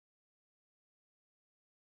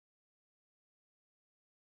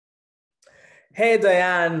Hey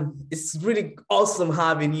Diane, it's really awesome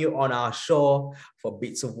having you on our show for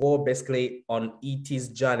Beats of War, basically on ET's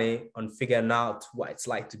journey on figuring out what it's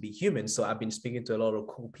like to be human. So I've been speaking to a lot of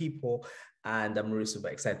cool people and I'm really super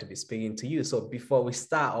excited to be speaking to you. So before we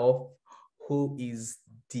start off, who is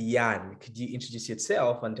Diane? Could you introduce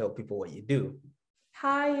yourself and tell people what you do?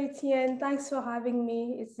 Hi, Etienne. Thanks for having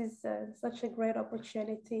me. It is such a great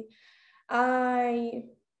opportunity. I,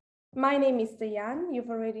 my name is Diane. You've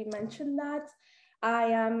already mentioned that. I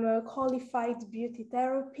am a qualified beauty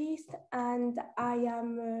therapist, and I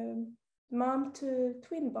am a mom to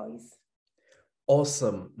twin boys.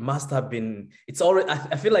 Awesome. Must have been, it's already,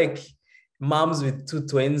 I feel like moms with two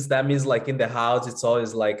twins, that means like in the house, it's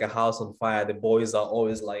always like a house on fire. The boys are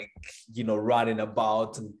always like, running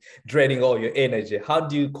about and draining all your energy. How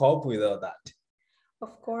do you cope with all that?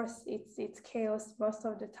 Of course, it's chaos most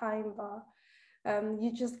of the time, but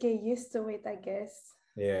you just get used to it, I guess.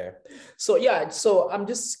 Yeah. So I'm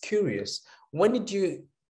just curious, when did you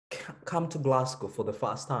come to Glasgow for the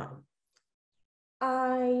first time?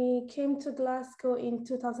 I came to Glasgow in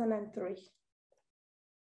 2003.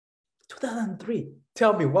 2003.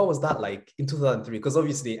 Tell me, what was that like in 2003? Because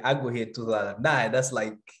obviously I go here in 2009. That's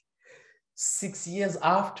like 6 years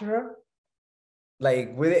after.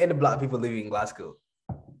 Like, were there any black people living in Glasgow?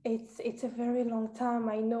 It's a very long time,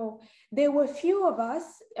 I know. There were few of us.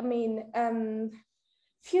 I mean,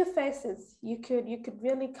 few faces. You could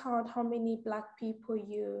really count how many black people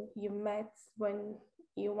you met when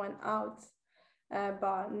you went out.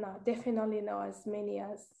 But no, definitely not as many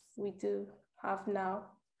as we do have now.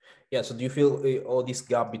 Yeah. So do you feel all this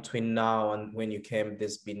gap between now and when you came,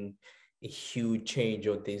 there's been a huge change,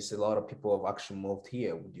 or there's a lot of people have actually moved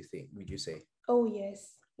here? Would you think? Would you say? Oh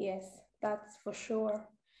yes, yes, that's for sure.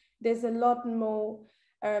 There's a lot more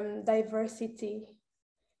diversity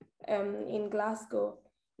in Glasgow.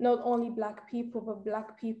 Not only Black people, but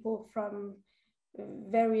Black people from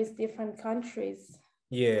various different countries.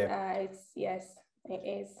 Yeah. It's yes, it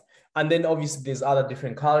is. And then obviously there's other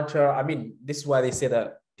different culture. I mean, this is why they say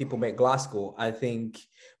that people make Glasgow. I think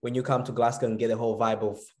when you come to Glasgow and get the whole vibe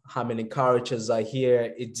of how many cultures are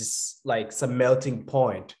here, it's just like some melting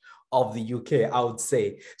point of the UK, I would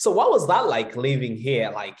say. So what was that like living here,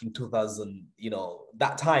 like in 2000,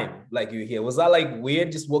 that time, like you here? Was that like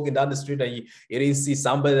weird just walking down the street and you didn't see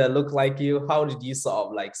somebody that looked like you? How did you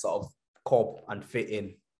sort of cope and fit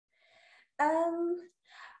in? Um,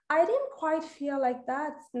 I didn't quite feel like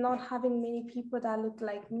that, not having many people that look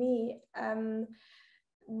like me.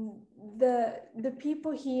 The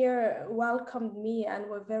people here welcomed me and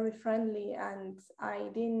were very friendly, and I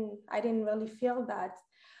didn't really feel that.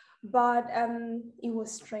 But it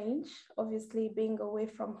was strange, obviously, being away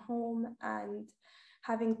from home and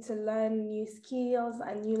having to learn new skills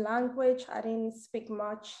and new language. I didn't speak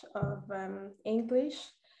much of English.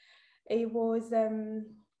 It was,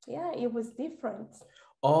 yeah, it was different.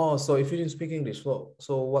 Oh, so if you didn't speak English,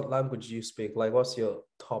 so what language do you speak? Like, what's your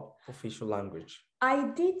top official language? I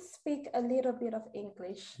did speak a little bit of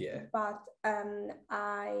English, Yeah. but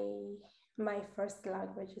my first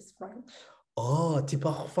language is French. Oh, tu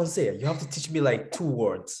parles français. You have to teach me like two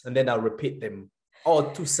words and then I'll repeat them,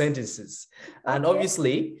 or two sentences. And Okay.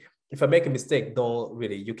 obviously, if I make a mistake, don't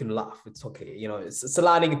really, you can laugh. It's okay. It's a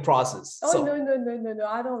learning process. Oh, no, So, no, no, no, no.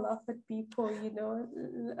 I don't laugh at people,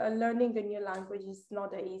 learning a new language is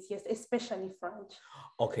not the easiest, especially French.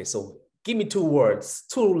 okay, so give me two words,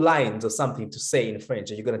 two lines or something to say in French,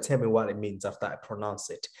 and you're going to tell me what it means after I pronounce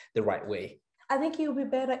it the right way. I think it would be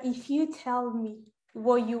better if you tell me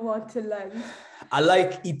what you want to learn. I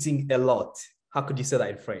like eating a lot. How could you say that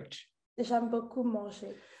in French? J'aime beaucoup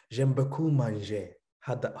manger. J'aime beaucoup manger.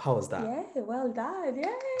 How was that? Yeah, well done.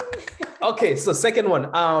 Yay. Okay, so second one.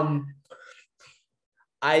 I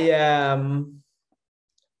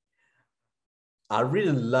I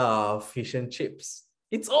really love fish and chips.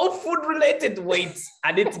 It's all food related. Wait,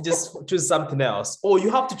 I need to just choose something else. Or you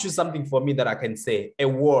have to choose something for me that I can say a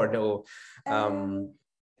word or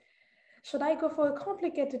should I go for a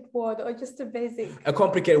complicated word or just a basic? a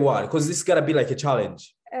complicated word, because this is gotta be like a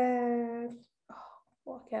challenge.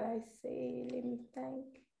 What can I say? Let me think.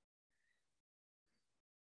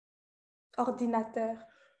 Ordinateur.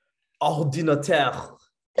 Ordinateur.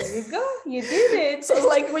 There you go. You did it. So it's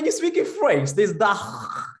like when you speak in French, there's that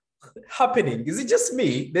happening. Is it just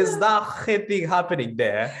me? There's that thing happening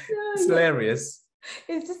there. No, It's hilarious.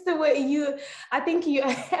 It's just the way I think you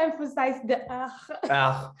emphasize the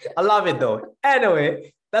I love it though.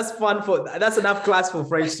 Anyway, that's enough class for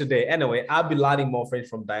French today. Anyway, I'll be learning more French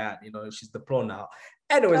from Diane. She's the pro now.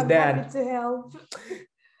 Anyways, I'm Dan, happy to help.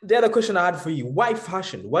 The other question I had for you, why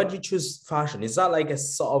fashion? Why did you choose fashion? Is that like a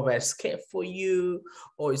sort of escape for you,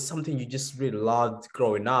 or is something you just really loved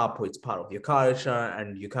growing up, or it's part of your culture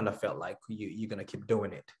and you kind of felt like you're gonna keep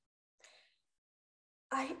doing it?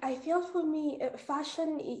 I feel for me,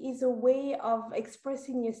 fashion is a way of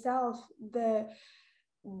expressing yourself. The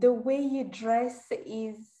way you dress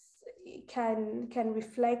is can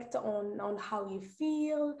reflect on how you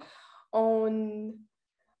feel, on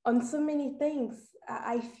so many things.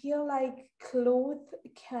 I feel like clothes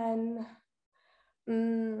can,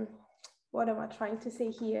 what am I trying to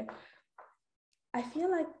say here? I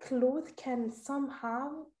feel like clothes can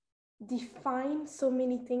somehow define so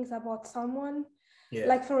many things about someone. Yeah.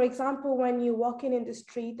 Like, for example, when you're walking in the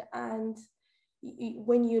street and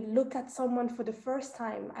when you look at someone for the first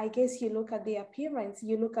time, I guess you look at their appearance,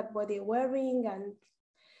 you look at what they're wearing, and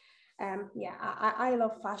yeah, I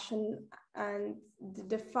love fashion, and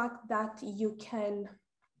the fact that you can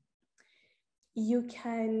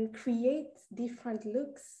create different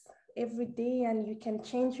looks every day, and you can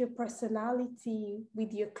change your personality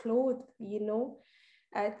with your clothes, you know.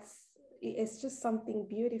 It's just something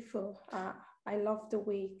beautiful. I love the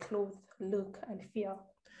way clothes look and feel.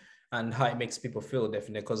 And how it makes people feel,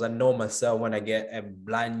 definitely, because I know myself, when I get a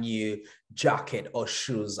brand new jacket or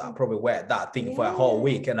shoes, I probably wear that thing for a whole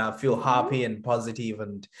week and I feel happy and positive.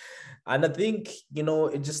 And I think, you know,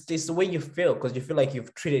 it's the way you feel, because you feel like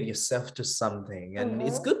you've treated yourself to something, and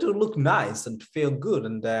it's good to look nice and feel good.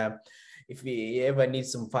 And if you ever need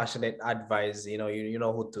some fashionate advice, you know, you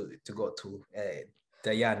know who to go to.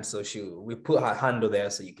 Diane, so we put her handle there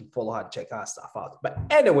so you can follow her and check her stuff out. But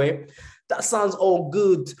anyway, that sounds all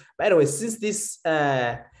good. By the way, since this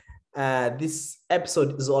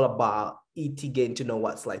episode is all about ET getting to know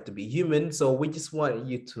what it's like to be human, so we just want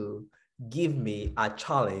you to give me a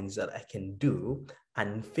challenge that I can do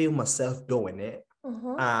and feel myself doing it.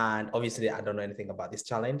 And obviously, I don't know anything about this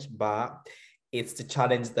challenge, but it's the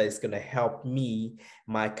challenge that is going to help me,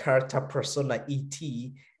 my character persona ET,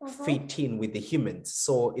 fit in with the humans.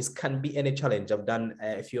 So it can be any challenge. I've done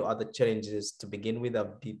a few other challenges to begin with. I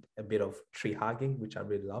did a bit of tree hugging, which I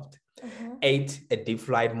really loved. Ate a deep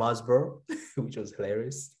fried Mars bar, which was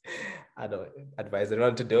hilarious. I don't advise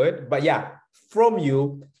anyone to do it. But yeah, from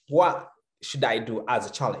you, what should I do as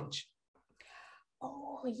a challenge?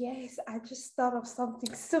 Oh, yes, I just thought of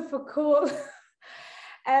something super cool.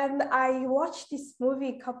 And I watched this movie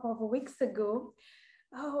a couple of weeks ago.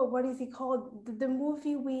 Oh, what is it called? The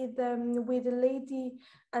movie with a lady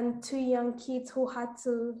and two young kids who had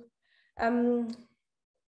to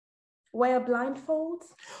wear blindfolds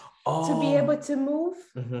to be able to move.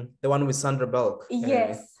 The one with Sandra Bullock.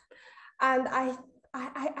 Yes. And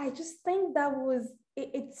I just think that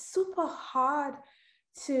it's super hard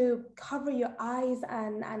to cover your eyes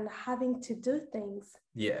and having to do things.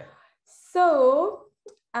 Yeah. So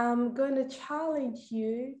I'm gonna challenge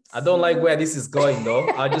you. I don't like where this is going, though.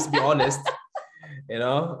 I'll just be honest. You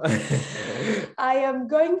know. I am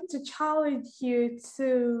going to challenge you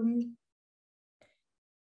to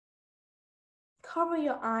cover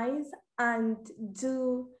your eyes and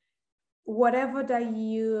do whatever that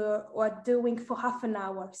you are doing for half an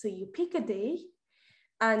hour. So you pick a day,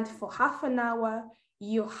 and for half an hour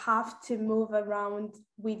you have to move around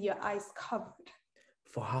with your eyes covered.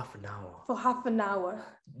 For half an hour. For half an hour.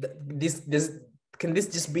 This can this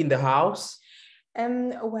just be in the house?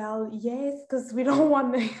 Well, yes, because we don't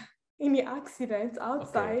want any accidents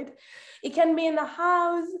outside. Okay. It can be in the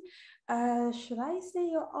house. Should I say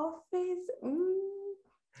your office?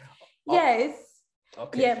 Yes.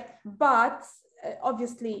 Okay. Yeah, but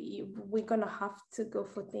obviously we're gonna have to go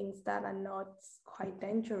for things that are not quite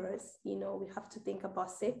dangerous. You know, we have to think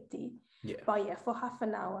about safety. Yeah. But yeah, for half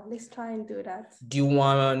an hour, let's try and do that. Do you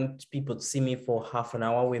want people to see me for half an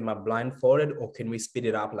hour with my blindfolded, or can we speed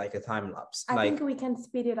it up like a time lapse? I think we can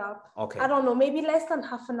speed it up. Okay. I don't know, maybe less than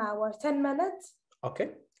half an hour, 10 minutes.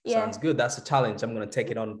 Okay. Yeah. Sounds good. That's a challenge. I'm gonna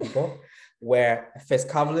take it on, people. Wear face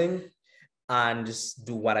covering and just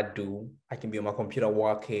do what I do. I can be on my computer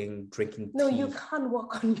working, drinking tea. No, you can't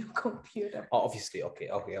work on your computer. Oh, obviously, okay.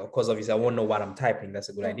 Of course, obviously, I won't know what I'm typing. That's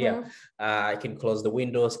a good idea. I can close the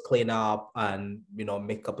windows, clean up, and, you know,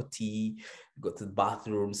 make a cup of tea, go to the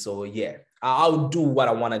bathroom. So yeah, I'll do what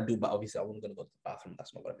I want to do, but obviously, I wasn't gonna go to the bathroom.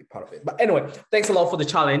 That's not gonna be part of it. But anyway, thanks a lot for the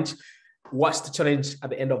challenge. Watch the challenge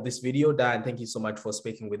at the end of this video. Dan, thank you so much for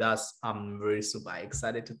speaking with us. I'm very super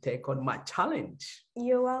excited to take on my challenge.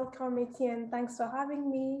 You're welcome, Etienne. Thanks for having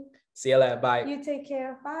me. See you later. Bye. You take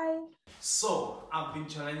care. Bye. So I've been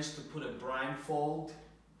challenged to put a blindfold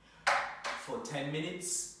for 10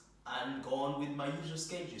 minutes and go on with my usual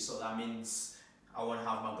schedule. So that means I won't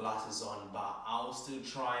have my glasses on, but I'll still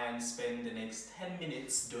try and spend the next 10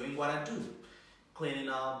 minutes doing what I do. Cleaning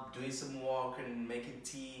up, doing some work and making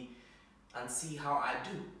tea and see how I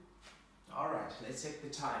do. Alright, let's check the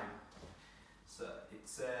time. So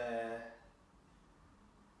it's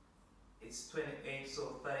 28,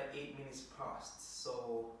 so 38 minutes past.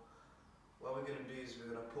 So what we're gonna do is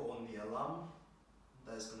we're gonna put on the alarm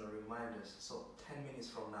that's gonna remind us. So 10 minutes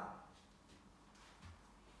from now.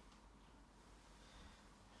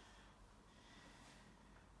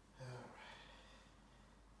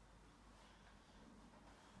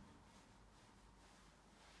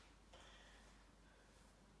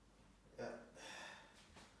 Yeah.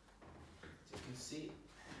 As you can see,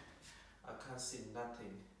 I can't see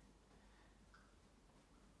nothing.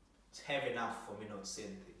 It's heavy enough for me not to see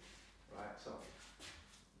anything. Right, so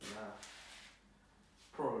now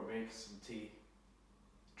probably make some tea,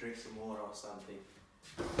 drink some water or something.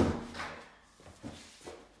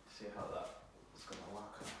 See how that's gonna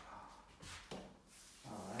work out.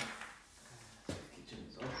 Alright, the kitchen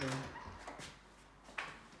is open.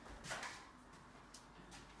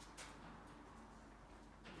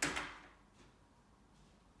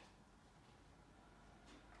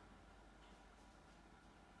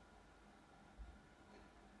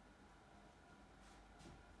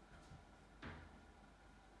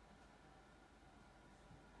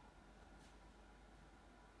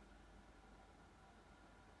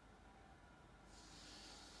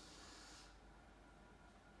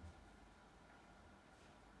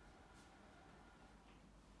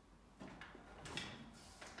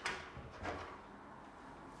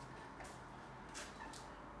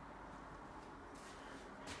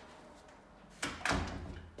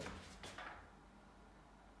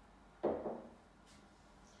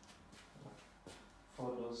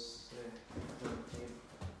 Photos.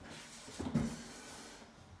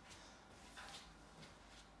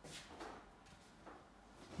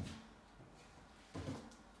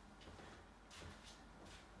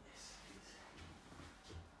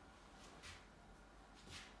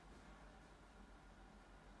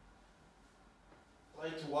 I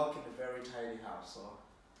like to work in a very tiny house, so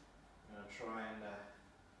I'm gonna try and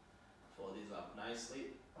fold these up nicely.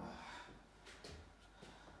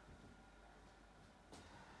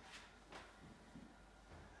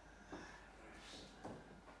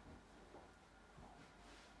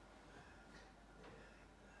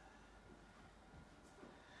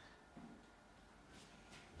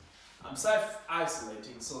 I'm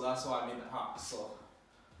self-isolating, so that's why I'm in the house. So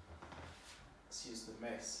excuse the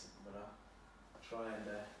mess. I'm gonna try and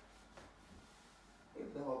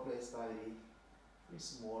get the whole place tidy. Drink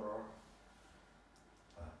some water.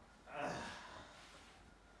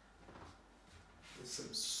 There's some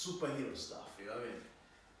superhero stuff, you know what I mean?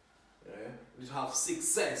 Yeah, we have 6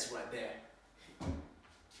 cents right there. Yeah,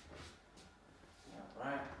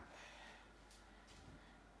 right.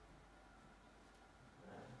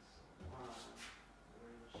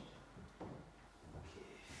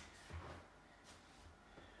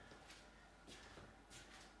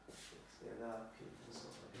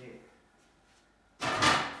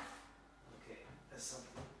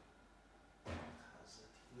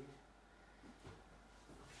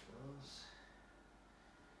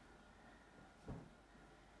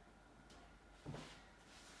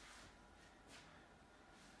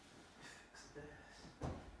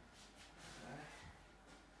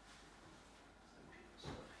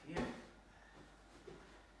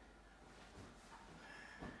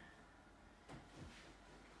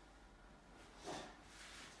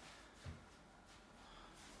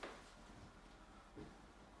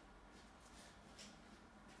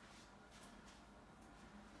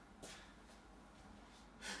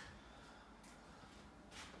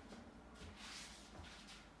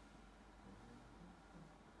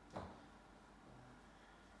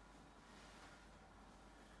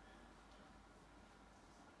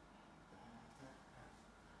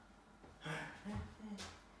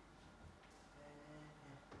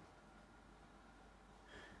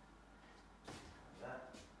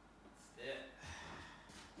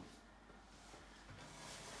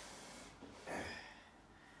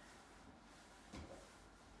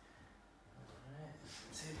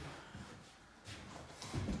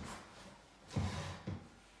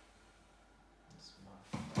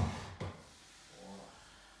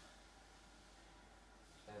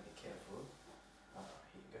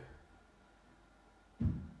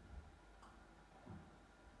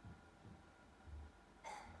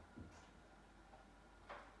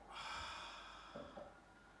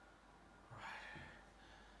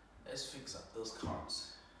 Let's fix up those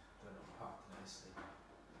cards. Let them pop nicely.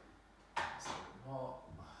 Let's take them all.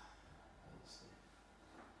 Nicely.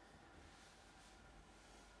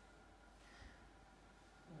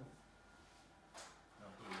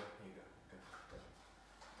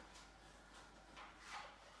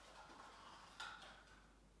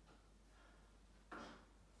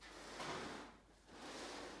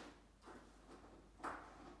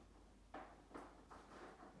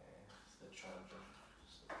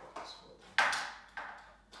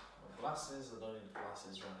 glasses. I don't need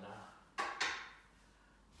glasses right now.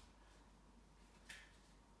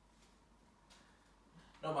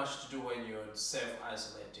 Not much to do when you're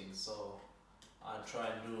self-isolating, so I try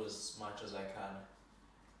and do as much as I can,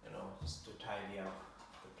 you know, just to tidy up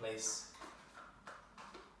the place.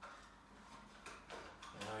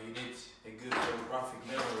 You know, you need a good photographic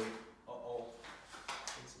memory. Uh-oh, I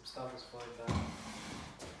think some stuff is falling down.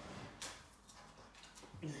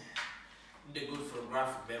 You need a good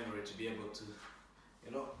photographic memory to be able to,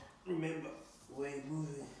 you know, remember where you're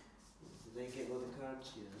moving. Did they get all the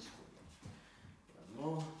cards? Yes.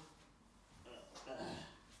 More. 10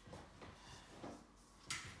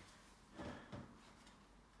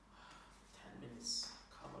 minutes.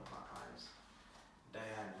 Covered my eyes.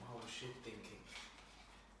 Diane, what was she thinking?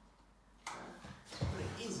 It's pretty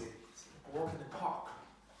easy. It's like walk in the park.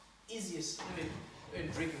 Easiest, even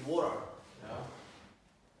drinking water. You know?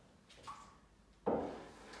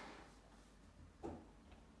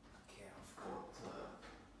 Okay, I've got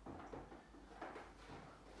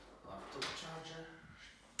laptop charger.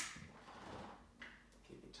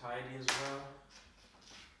 Keep it tidy as well.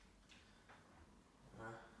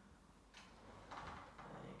 And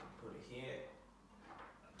you can put it here.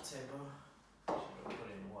 Table. Should put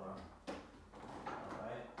it in water.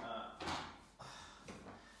 Alright. I'm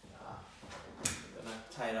gonna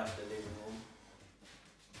tidy up the living room.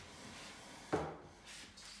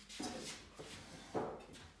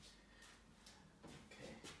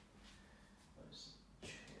 Okay. There's a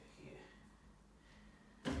chair here.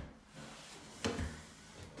 Okay.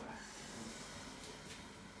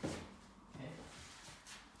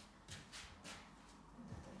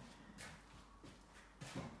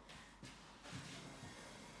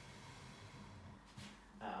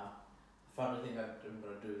 Final thing I'm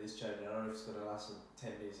gonna do this challenge. I don't know if it's gonna last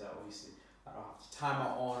 10 minutes. Obviously, I don't have the timer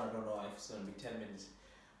on. I don't know if it's gonna be 10 minutes.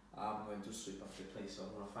 I'm going to sweep up the place, so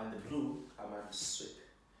I'm gonna find the blue. I might just sweep.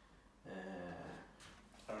 I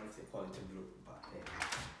don't know if they call it a blue, but hey.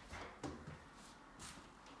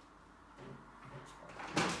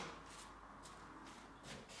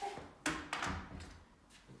 Okay.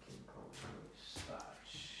 We can probably start.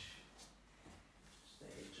 Just the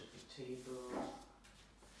edge of the table.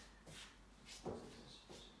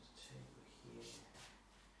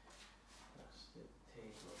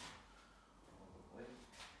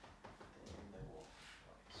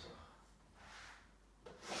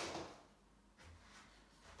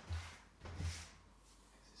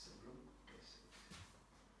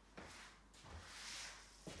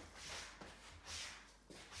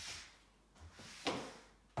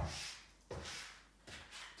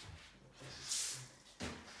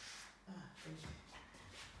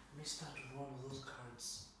 Let me start with one of those cards.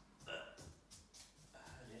 I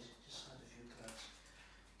just had a few cards.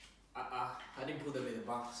 I didn't put them in the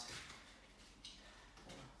box.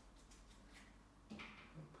 I'll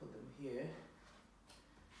put them here.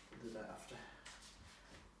 I'll do that after.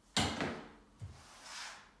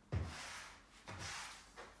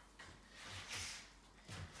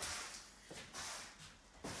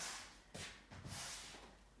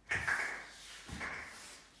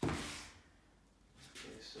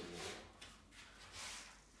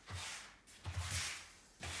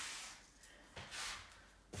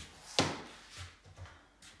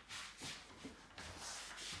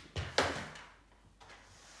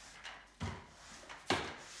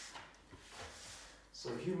 So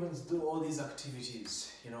humans do all these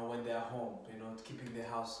activities, you know, when they're home, you know, keeping their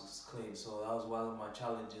houses clean. So that was one of my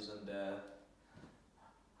challenges, and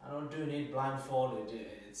I'm not doing it blindfolded.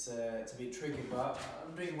 It's a bit tricky, but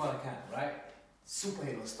I'm doing what I can, right?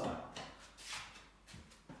 Superhero style,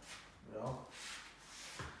 you know.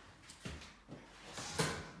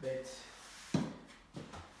 But I'm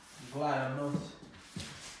glad I'm not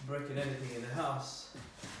breaking anything in the house.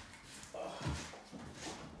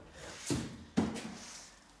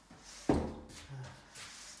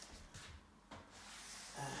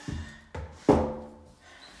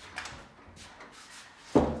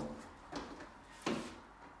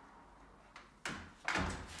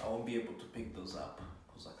 I won't be able to pick those up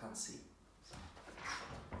because I can't see.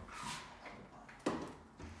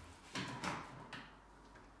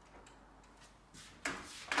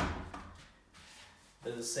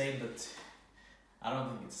 There's a saying that, I don't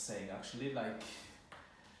think it's a saying actually, like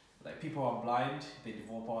people are blind, they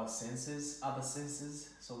develop other senses,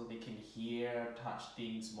 so that they can hear, touch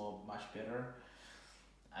things much better.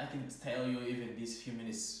 I can tell you, even these few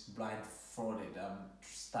minutes blindfolded, I'm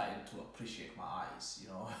starting to appreciate my eyes, you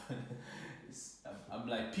know. I'm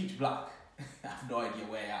like pitch black. I have no idea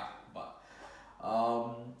where I am, but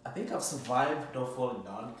I think I've survived not falling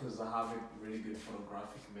down because I have a really good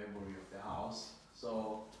photographic memory of the house.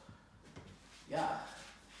 So, yeah,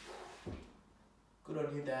 good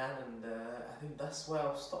on you, Dan. And I think that's where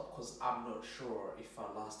I'll stop because I'm not sure if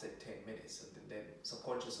I lasted 10 minutes. And then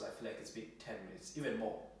subconsciously, I feel like it's been 10 minutes, even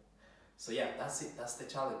more. So, yeah, that's it. That's the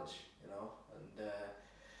challenge, you know. And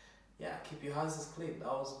yeah, keep your houses clean. That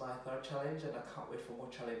was my third challenge, and I can't wait for more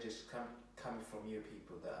challenges coming from you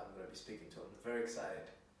people that I'm going to be speaking to. I'm very excited.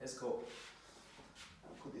 Let's go.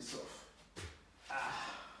 I'll put this off.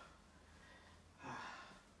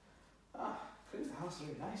 Clean the house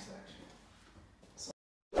really nice actually.